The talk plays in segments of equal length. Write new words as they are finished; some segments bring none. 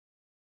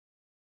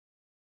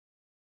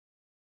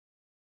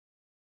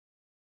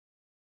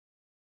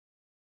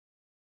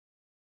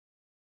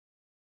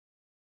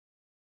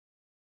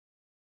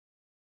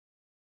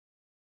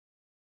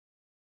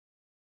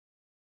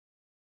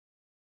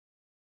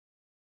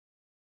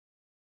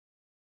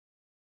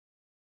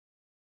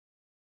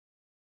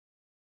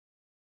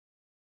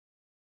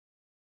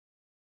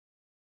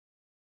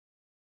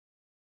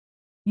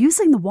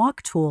Using the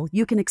Walk tool,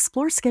 you can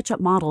explore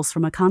SketchUp models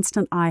from a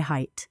constant eye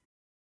height.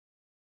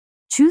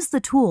 Choose the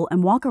tool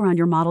and walk around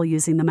your model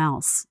using the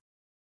mouse.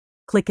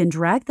 Click and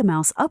drag the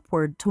mouse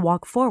upward to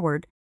walk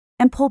forward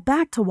and pull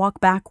back to walk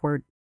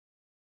backward.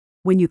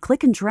 When you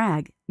click and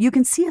drag, you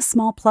can see a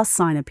small plus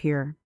sign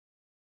appear.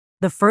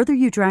 The further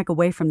you drag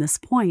away from this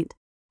point,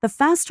 the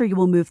faster you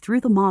will move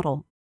through the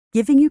model,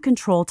 giving you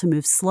control to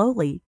move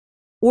slowly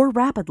or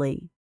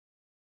rapidly.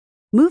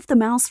 Move the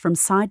mouse from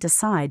side to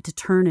side to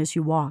turn as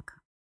you walk.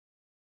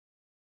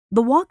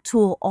 The Walk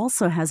tool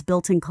also has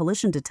built-in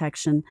collision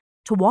detection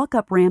to walk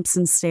up ramps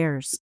and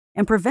stairs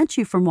and prevent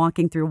you from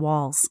walking through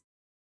walls.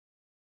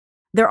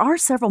 There are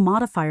several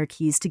modifier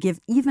keys to give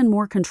even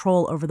more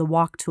control over the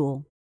Walk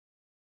tool.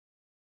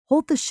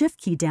 Hold the Shift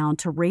key down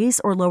to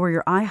raise or lower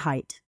your eye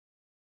height.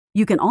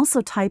 You can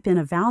also type in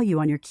a value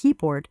on your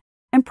keyboard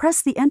and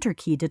press the Enter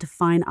key to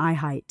define eye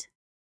height.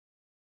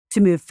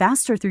 To move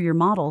faster through your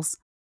models,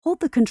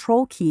 hold the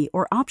Control key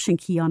or Option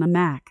key on a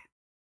Mac.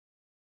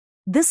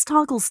 This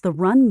toggles the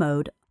Run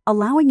mode,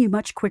 allowing you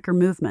much quicker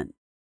movement.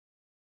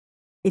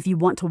 If you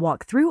want to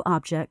walk through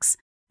objects,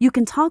 you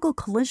can toggle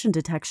collision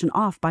detection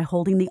off by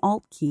holding the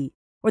Alt key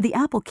or the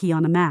Apple key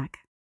on a Mac.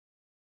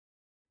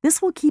 This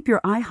will keep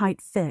your eye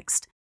height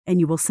fixed, and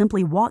you will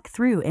simply walk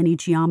through any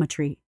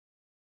geometry.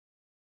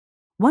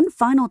 One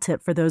final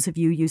tip for those of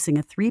you using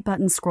a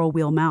 3-button scroll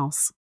wheel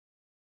mouse.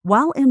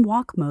 While in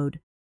Walk mode,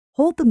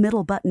 hold the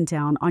middle button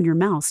down on your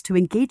mouse to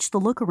engage the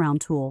Look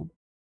Around tool,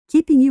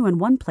 keeping you in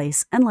one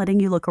place and letting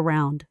you look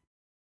around.